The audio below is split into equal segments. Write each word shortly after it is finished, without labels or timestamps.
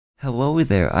Hello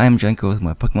there, I am GiantGrotle with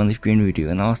my Pokemon LeafGreen review.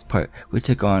 In the last part, we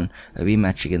took on a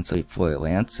rematch against Elite Four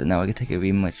Lance, and now we can take a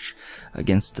rematch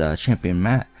against Champion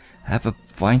Matt. I have a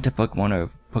flying type Pokemon or a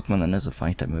Pokemon that knows a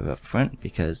flying type move up front,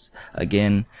 because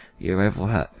again, your rival,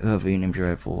 whoever you named your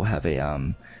rival, will have a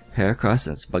Heracross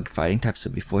and it's bug fighting type, so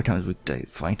it'll be 4 times weak to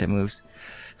flying type moves.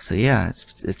 So yeah,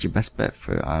 it's your best bet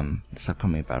for this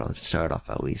upcoming battle to start off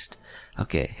at least.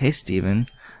 Okay, hey Steven.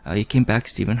 You came back,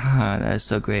 Steven. Haha, that is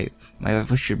so great. My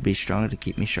rival should be stronger to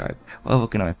keep me sharp. While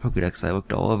looking at my Pokédex, I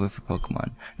looked all over for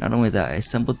Pokemon. Not only that, I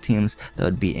assembled teams that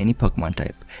would beat any Pokemon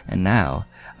type. And now,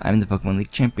 I'm the Pokemon League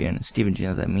champion. Steven, do you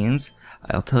know what that means?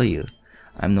 I'll tell you.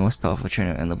 I'm the most powerful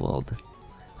trainer in the world.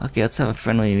 Okay, let's have a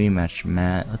friendly rematch,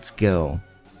 Matt. Let's go.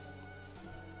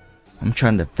 I'm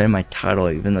trying to defend my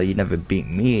title, even though you never beat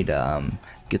me to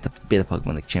be the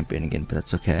Pokemon League champion again, but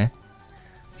that's okay.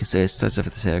 Okay, so it starts off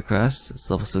with the Heracross. It's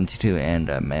level 72 and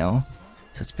male,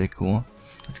 so that's pretty cool.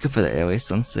 Let's go for the Airway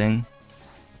Sunsing.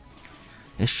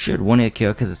 It should 1-hit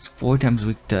KO because it's 4 times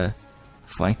weak to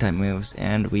flying type moves,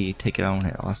 and we take it out on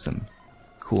hit. Awesome.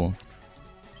 Cool.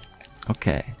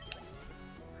 Okay.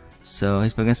 So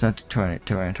he's going to send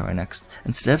Tyranitar next.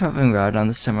 Instead of having Rhydon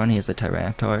this time around, he has a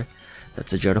Tyranitar.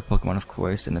 That's a Johto Pokemon, of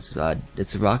course, and it's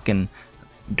Rock and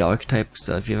Dark type,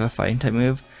 so if you have a fighting type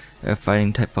move, or a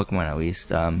fighting type Pokemon at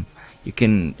least,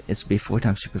 it's be 4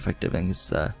 times super effective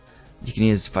against, you can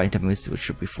use fighting type moves which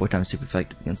should be 4 times super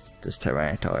effective against this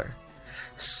Tyranitar.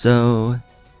 So,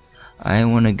 I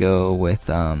want to go with,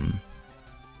 I'll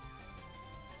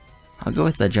go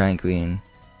with the GiantGrotle.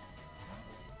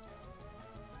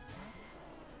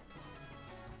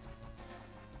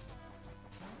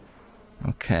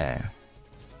 Okay.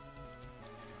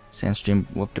 Sandstream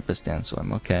whooped up a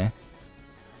Sandstorm, okay.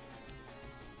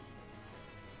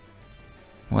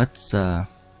 What's,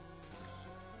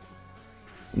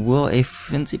 will a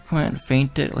Frenzy Plant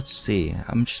faint it? Let's see.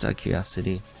 I'm just out of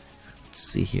curiosity. Let's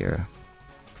see here.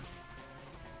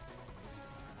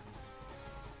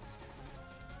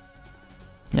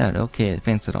 Yeah, okay, it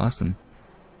faints it. Awesome.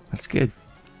 That's good.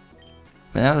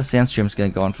 But now the Sandstream's gonna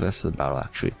go on for the rest of the battle,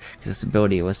 actually, because its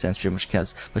ability was Sandstream,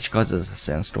 which causes a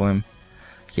Sandstorm.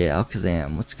 Okay,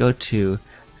 Alakazam. Let's go to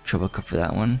Tropical for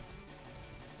that one.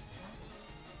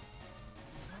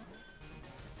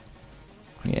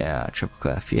 Yeah,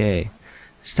 Tropical F, yay.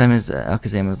 This time is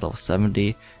Alakazam is level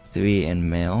 73 in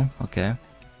male. Okay.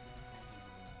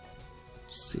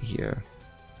 Let's see here.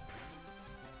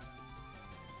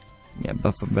 Yeah,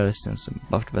 buffed by the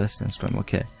Sandstorm.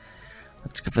 Okay.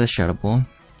 Let's go for the Shadow Ball.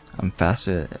 I'm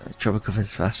faster. Tropical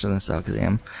is faster than this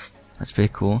Alakazam. That's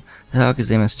pretty cool. The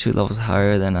Alakazam is 2 levels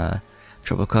higher than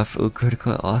Tropical. Ooh,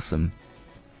 critical. Awesome.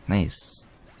 Nice.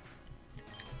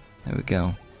 There we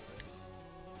go.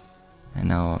 And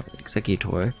now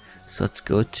Executor. So let's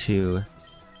go to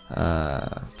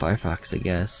Firefox, I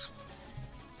guess.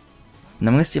 And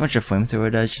I'm gonna see how much a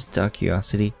Flamethrower does, just out of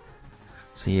curiosity.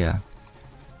 So yeah.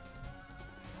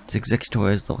 The Executor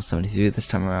is level 73 this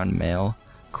time around, male.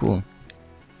 Cool.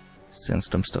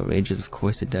 Sandstorm still rages, of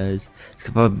course it does. It's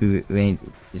gonna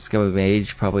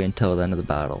rage probably until the end of the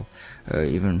battle, or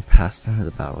even past the end of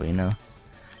the battle. You know,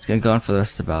 it's gonna go on for the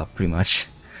rest of the battle, pretty much.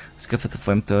 Let's go for the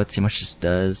Flamethrower, see how much this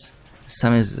does. This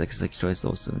time is Executor is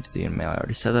level 73 in male. I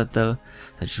already said that though.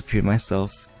 I just repeated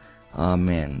myself. Oh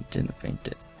man, didn't faint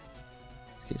it.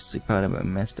 Okay, Sleep Powder but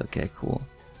missed. Okay, cool.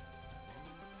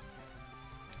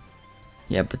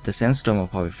 Yeah, but the Sandstorm will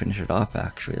probably finish it off.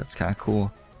 Actually, that's kind of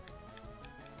cool.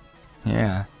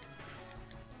 Yeah.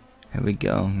 Here we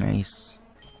go. Nice.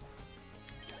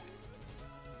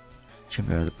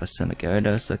 Champion of the Basilic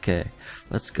Gyarados. Okay.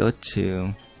 Let's go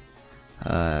to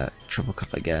Triple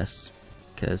Cuff, I guess.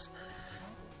 Because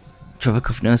Triple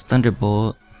Cuff knows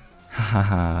Thunderbolt.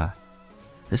 Hahaha.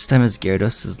 This time his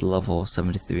Gyarados is level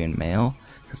 73 in male.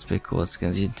 So that's pretty cool. It's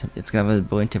gonna have a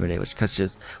ability Intimidate, which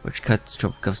cuts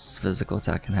Triple Cuff's physical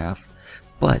attack in half.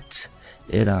 But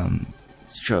it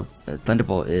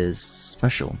Thunderbolt is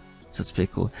special, so it's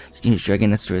pretty cool. So you can use Dragon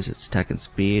Dance to raise its attack and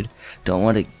speed. Don't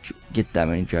want to get that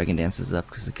many Dragon Dances up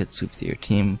because it could sweep through your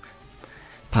team,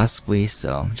 possibly.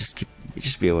 So just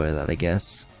be aware of that, I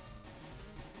guess.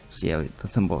 So yeah, the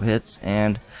Thunderbolt hits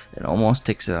and it almost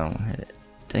takes it out on hit.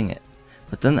 Dang it!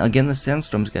 But then again, the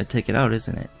Sandstorm's gotta take it out,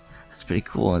 isn't it? That's pretty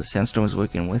cool. The Sandstorm's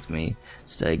working with me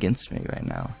instead of against me right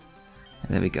now.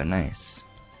 And there we go. Nice.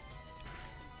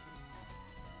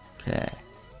 Okay.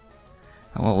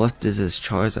 And what left is his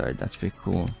Charizard. That's pretty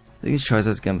cool. I think his starters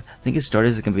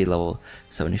is gonna be level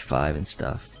 75 and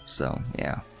stuff. So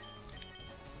yeah.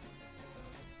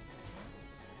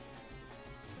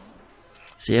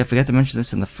 So yeah, I forgot to mention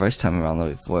this in the first time around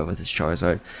level 4 with his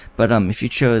Charizard. But if you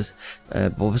chose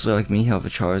Bulbasaur like me, he'll have a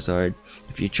Charizard.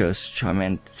 If you chose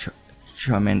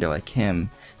Charmander like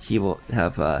him, he will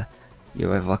have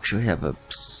your rival actually have a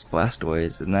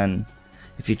Blastoise. And then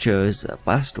if you chose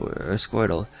Blastoise or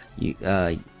Squirtle,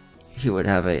 he would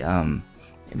have a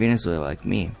Venusaur like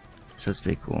me. So that's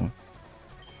pretty cool.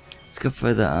 Let's go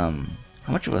for the how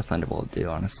much will a Thunderbolt do,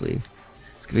 honestly?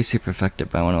 It's gonna be super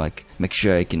effective, but I wanna like make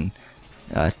sure I can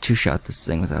two-shot this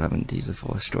thing without having to use a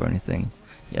full restore or anything.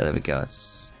 Yeah, there we go.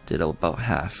 It's did about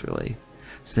half really.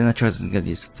 So then the Charizard is gonna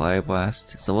use Fire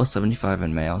Blast. It's level 75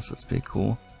 in male, so it's pretty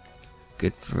cool.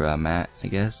 Good for Matt, I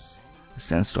guess. The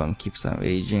Sandstorm keeps on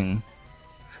raging,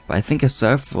 but I think a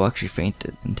Surf will actually faint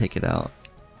it and take it out.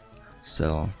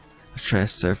 So let's try a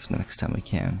Surf the next time we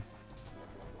can.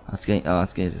 Let's get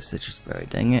use a Citrus Berry.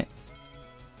 Dang it.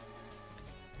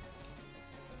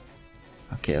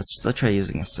 Okay, let's still try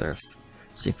using a Surf.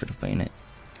 See if it'll faint it.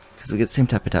 Because we get the same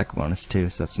type of attack bonus too,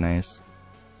 so that's nice.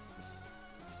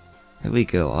 Here we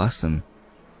go, awesome.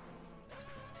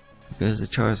 Here goes the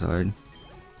Charizard.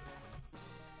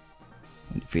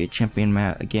 And for your champion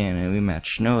Matt again in a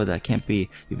rematch. No, that can't be.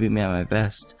 You beat me at my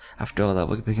best. After all that,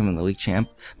 we're becoming the league champ.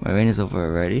 My reign is over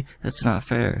already? That's not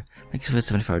fair. Thanks for the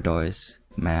 $75,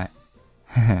 Matt.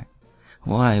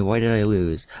 Why? Why did I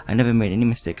lose? I never made any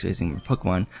mistakes raising my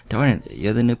Pokemon. Darn it,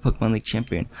 you're the new Pokemon League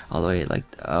champion. Although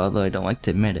I don't like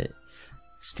to admit it.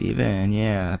 Steven,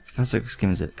 yeah, Professor X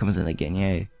comes in again,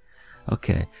 yay.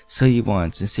 Okay, so you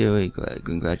won. Sincerely,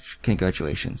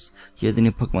 congratulations. You're the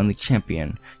new Pokemon League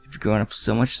champion. You've grown up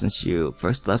so much since you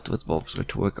first left with Bulbasaur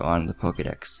to work on the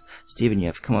Pokédex. Steven, you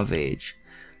have come of age.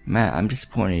 Matt, I'm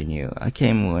disappointed in you. I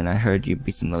came when I heard you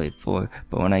beaten the Elite Four,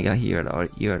 but when I got here,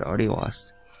 you had already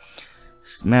lost.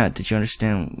 Matt, did you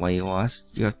understand why you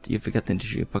lost? You forgot to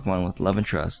introduce your Pokemon with love and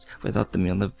trust. Without them,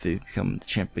 you'll never become the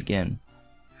champ again.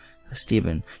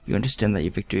 Steven, you understand that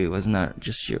your victory was not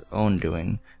just your own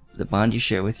doing. The bond you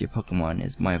share with your Pokemon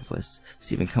is marvelous.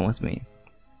 Steven, come with me.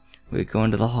 We're going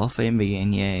to the Hall of Fame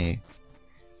again, yay.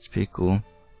 It's pretty cool.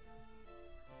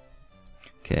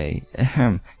 Okay,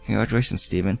 congratulations,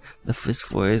 Steven. The first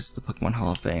floor is the Pokemon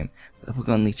Hall of Fame. The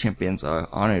Pokemon League champions are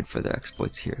honored for their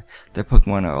exploits here. Their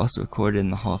Pokemon are also recorded in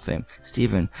the Hall of Fame.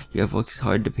 Steven, you have worked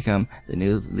hard to become the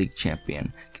new League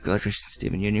champion. Congratulations,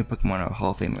 Steven. Your new Pokemon are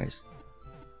Hall of Famers.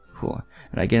 Cool.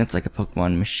 And again, it's like a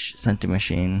Pokemon center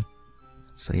machine.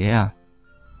 So yeah.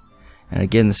 And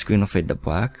again, the screen will fade to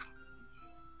black.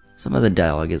 Some of the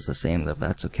dialogue is the same though, but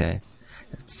that's okay.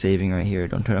 It's saving right here.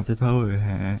 Don't turn off the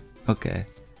power. Okay.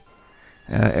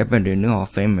 Airbender, new Hall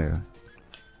of Famer.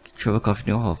 Trovacoff,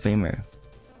 new Hall of Famer.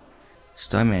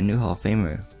 Starman, new Hall of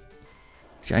Famer.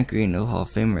 GiantGrotle, new Hall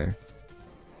of Famer.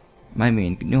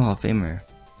 Miming, new Hall of Famer.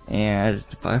 And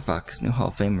Firefox, new Hall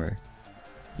of Famer.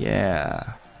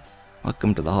 Yeah.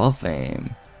 Welcome to the Hall of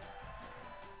Fame.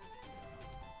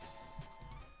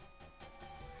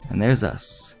 And there's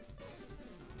us.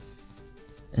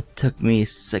 It took me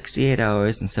 68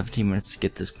 hours and 17 minutes to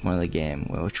get this point of the game,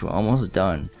 which we're almost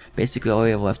done. Basically, all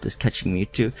we have left is catching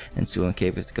Mewtwo and Suwon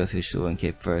Cave. We have to go through Suwon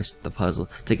Cave first, the puzzle,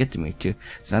 to get to Mewtwo.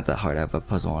 It's not that hard of a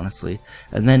puzzle, honestly.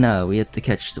 And then we have to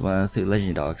catch one of the 3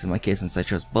 Legend Dogs. In my case, since I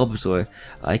chose Bulbasaur,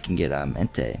 I can get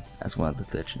Entei as one of the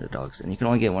 3 Legend Dogs. And you can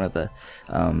only get one of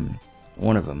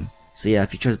them. So yeah,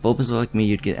 if you chose Bulbasaur like me,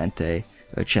 you'd get Entei,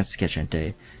 or a chance to catch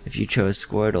Entei. If you chose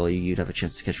Squirtle, you'd have a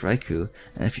chance to catch Raikou.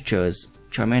 And if you chose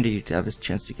Charmander, you'd have a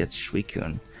chance to get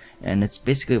Suicune. And it's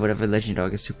basically whatever Legend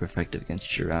Dog is super effective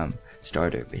against your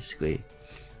starter, basically.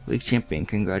 League Champion,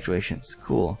 congratulations,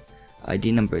 cool.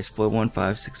 ID number is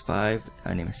 41565,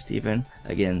 our name is Steven.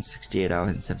 Again, 68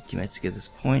 hours and 17 minutes to get this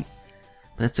point,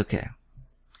 but that's okay.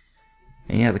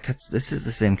 And yeah, this is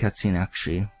the same cutscene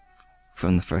actually,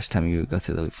 from the first time you go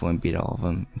through the Elite Four and beat all of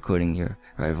them, including your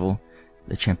rival,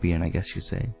 the champion, I guess you'd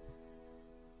say.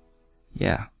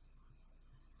 Yeah.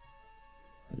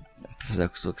 Professor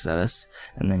X looks at us,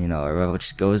 and then our rival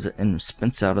just goes and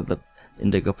sprints out of the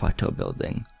Indigo Plateau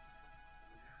building.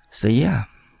 So yeah,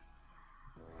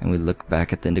 and we look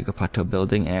back at the Indigo Plateau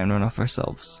building and run off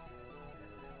ourselves.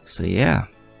 So yeah,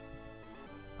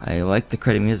 I like the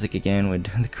credit music again. We're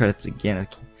doing the credits again.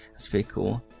 Okay, that's pretty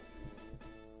cool.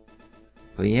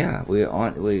 But yeah, we're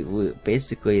on. We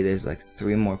basically there's like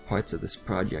 3 more parts of this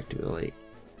project really.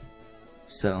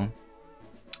 So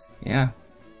yeah.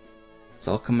 It's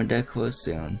all coming dead close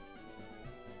soon.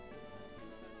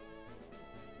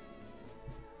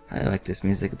 I like this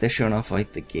music. They're showing off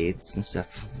like the gates and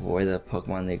stuff before the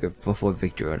Pokemon League, or before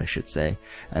Victory Road I should say.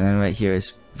 And then right here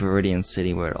is Viridian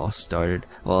City where it all started.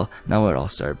 Well, not where it all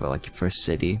started, but like your first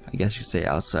city, I guess you could say,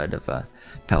 outside of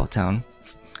Pallet Town.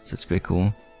 So it's pretty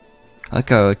cool. I like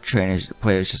how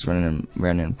players just running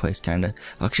in place, kinda.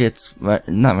 Actually, it's not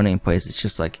running in place. It's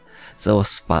just like it's a little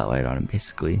spotlight on him,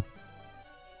 basically.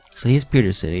 So here's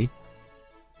Pewter City.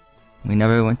 We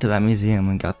never went to that museum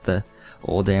and got the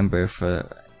old amber for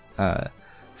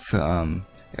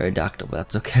Aerodactyl, but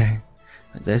that's okay.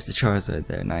 There's the Charizard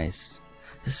there, nice.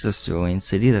 This is a Cerulean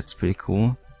City, that's pretty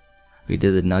cool. We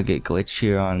did the Nugget glitch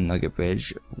here on Nugget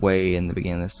Bridge way in the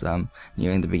beginning of this,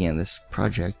 nearing the beginning of this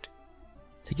project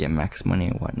to get max money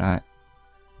and whatnot.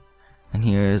 And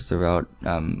here's the route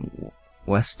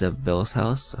west of Bill's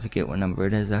house. I forget what number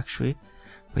it is actually,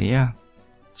 but yeah,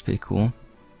 it's pretty cool.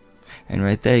 And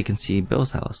right there you can see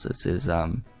Bill's house. This is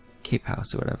Cape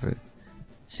House or whatever,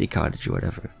 Sea Cottage or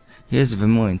whatever. Here's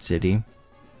Vermilion City,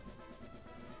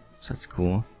 so that's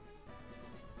cool.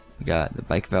 We got the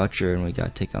bike voucher, and we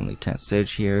got to take on Lieutenant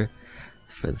Surge here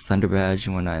for the Thunder Badge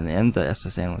and whatnot, and the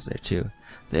SSN was there too.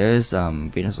 There's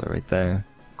Venusaur right there,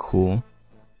 cool.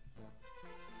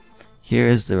 Here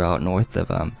is the route north of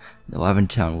the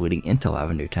Lavender Town leading into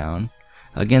Lavender Town.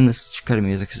 Again, this kind of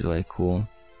music is really cool.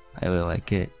 I really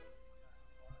like it.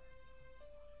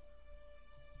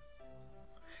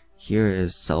 Here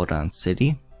is Celadon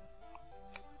City.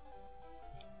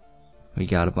 We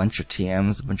got a bunch of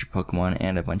TMs, a bunch of Pokemon,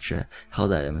 and a bunch of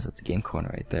held items at the game corner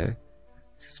right there.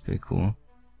 This is pretty cool.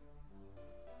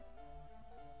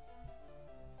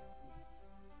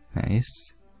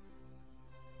 Nice.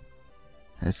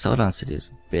 And Celadon City is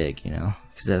big, you know,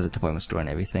 because it has a department store and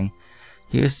everything.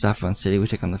 Here's Saffron City. We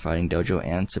take on the Fighting Dojo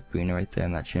and Sabrina right there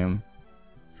in that gym.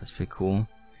 So that's pretty cool.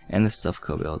 And the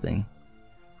Selfco building,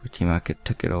 where Team Rocket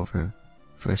took it over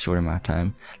for a short amount of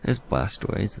time. There's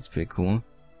Blastoise. That's pretty cool.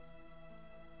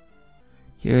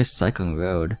 Here's Cycling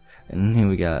Road, and here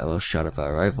we got a little shot of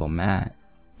our rival Matt.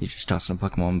 He's just tossing a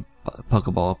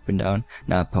Pokeball up and down.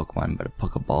 Not a Pokemon, but a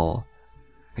Pokeball.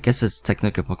 I guess it's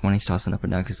technically a Pokemon he's tossing up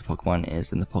and down because the Pokemon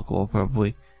is in the Pokeball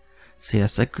probably. So yeah,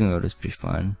 Cycling Road is pretty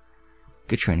fun.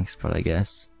 Good training spot, I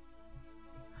guess.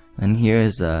 And here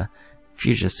is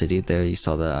Fuchsia City. There you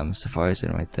saw the Safari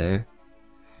Zone right there.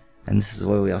 And this is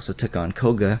where we also took on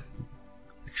Koga,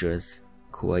 which was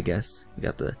cool, I guess. We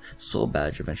got the Soul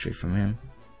Badge eventually from him.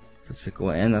 So that's pretty cool.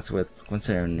 And that's where the Pokemon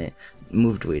Center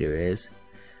moved leader is.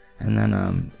 And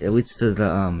then it leads to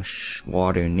the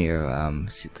water near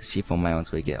the Seafoam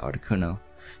Islands where you get Articuno.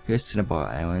 Here's Cinnabar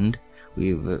Island.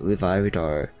 We revived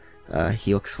our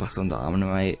Helix Fossil and the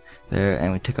Omnimite there,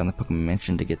 and we took on the Pokemon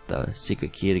Mansion to get the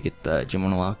secret key to get the gym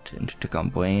unlocked, and took on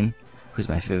Blaine, who's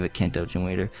my favorite Kanto gym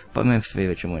leader, probably my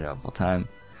favorite gym leader of all time,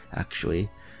 actually.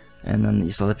 And then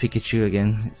you saw the Pikachu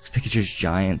again. Pikachu's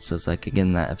giant, so it's like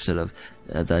again that episode of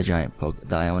the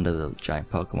island of the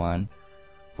giant Pokemon,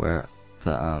 where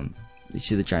the you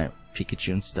see the giant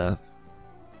Pikachu and stuff.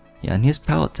 Yeah, and here's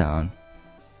Pallet Town.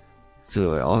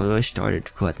 So it all really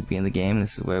started cool at the beginning of the game.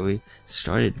 This is where we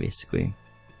started basically.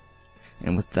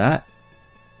 And with that,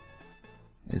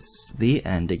 it's the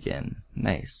end again.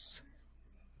 Nice.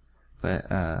 But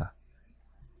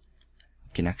we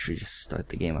can actually just start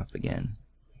the game up again.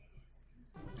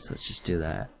 So let's just do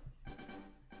that.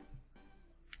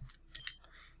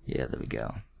 Yeah, there we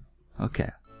go. Okay.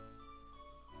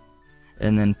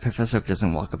 And then Professor Oak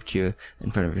doesn't walk up to you in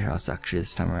front of your house actually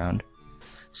this time around.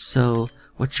 So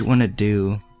what you want to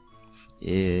do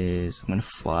is I'm going to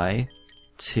fly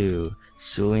to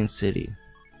Cerulean City.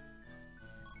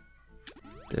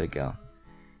 There we go.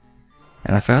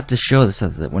 And I forgot to show this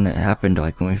when it happened,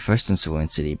 like when we first in Cerulean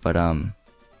City, but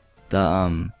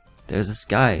there's this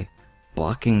guy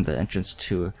blocking the entrance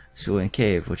to Cerulean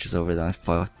Cave, which is over the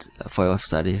far left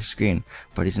side of your screen,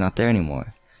 but he's not there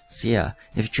anymore. So yeah,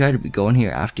 if you try to go in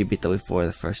here after you beat the Leaf 4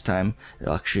 the first time,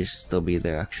 it'll actually still be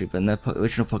there actually. But in the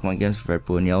original Pokemon games for Red,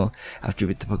 Blue, and Yellow, after you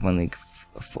beat the Pokemon League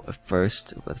for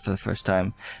the first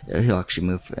time, he'll actually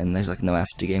move, and there's like no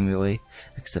after game really,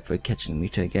 except for catching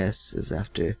Mewtwo, I guess, is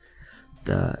after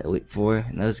the Elite 4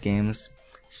 in those games.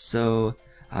 So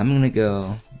I'm gonna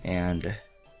go and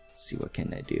let's see, what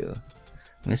can I do?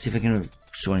 I'm gonna see if I can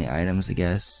show any items, I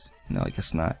guess. No, I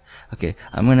guess not. Okay,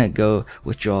 I'm gonna go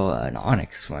withdraw an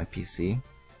Onix for my PC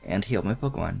and heal my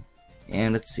Pokemon.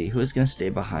 And let's see, who's gonna stay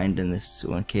behind in this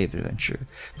Cerulean Cave adventure?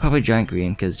 Probably GiantGrotle,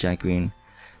 because GiantGrotle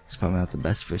is probably not the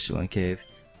best for Cerulean Cave.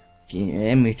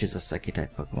 And Rematch is a Psychic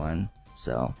type Pokemon,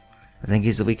 so I think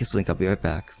he's the weakest link. I'll be right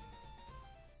back.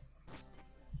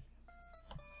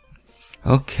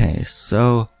 Okay,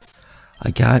 so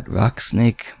I got Rock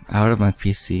Snake out of my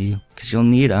PC, because you'll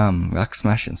need Rock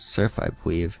Smash and Surf, I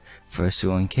believe, for a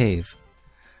Cerulean Cave.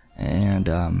 And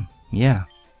yeah,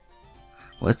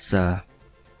 let's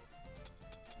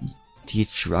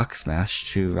teach Rock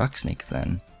Smash to Rock Snake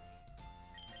then.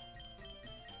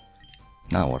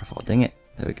 Not waterfall, dang it.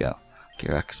 There we go.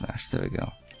 Okay, rock smash, there we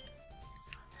go.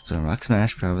 So rock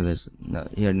smash, probably there's no,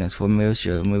 here there's 4 moves,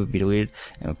 your move will be deleted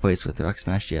and replaced with rock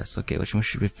smash, yes. Okay, which one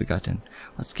should be forgotten?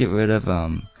 Let's get rid of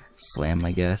slam,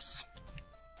 I guess.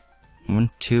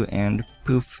 1, 2, and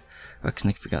poof. Rock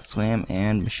snake forgot slam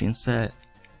and machine set.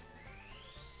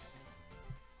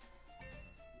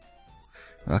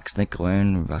 Rock snake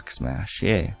learn rock smash,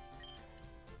 yay.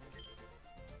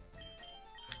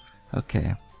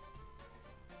 Okay.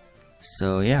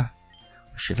 So yeah.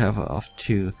 We should have off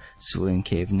to Cerulean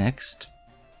Cave next.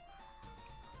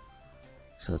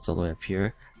 So that's all the way up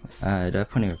here. Do I have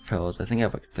plenty of repels? I think I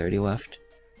have like 30 left.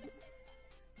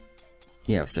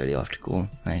 Yeah, I have 30 left. Cool.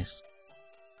 Nice.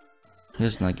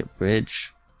 Here's like a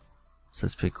bridge. So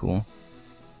that's pretty cool.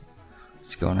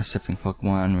 Let's go on our sifting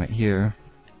Pokemon right here.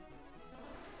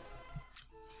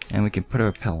 And we can put a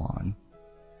repel on.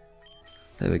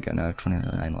 There we go. Now I have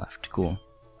 29 left. Cool.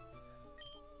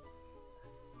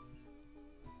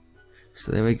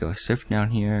 So there we go, surf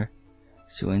down here,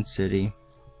 Cerulean City,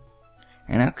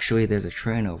 and actually there's a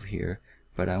train over here,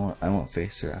 but I won't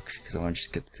face her actually because I want to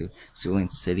just get to Cerulean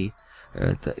City,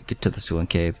 get to the Cerulean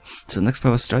Cave. So next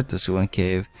part we'll start the Cerulean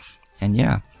Cave, and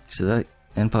yeah, so that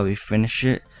and probably finish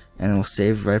it, and we'll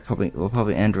save right we'll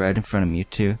probably end right in front of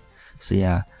Mewtwo. So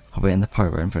yeah, probably end the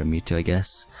part right in front of Mewtwo, I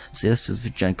guess. So yeah, this is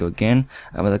GiantGrotle again.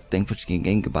 I would like to thank you for watching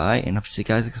again. Goodbye, and hope to see you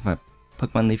guys next my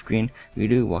Pokemon LeafGreen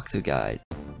redo walkthrough guide.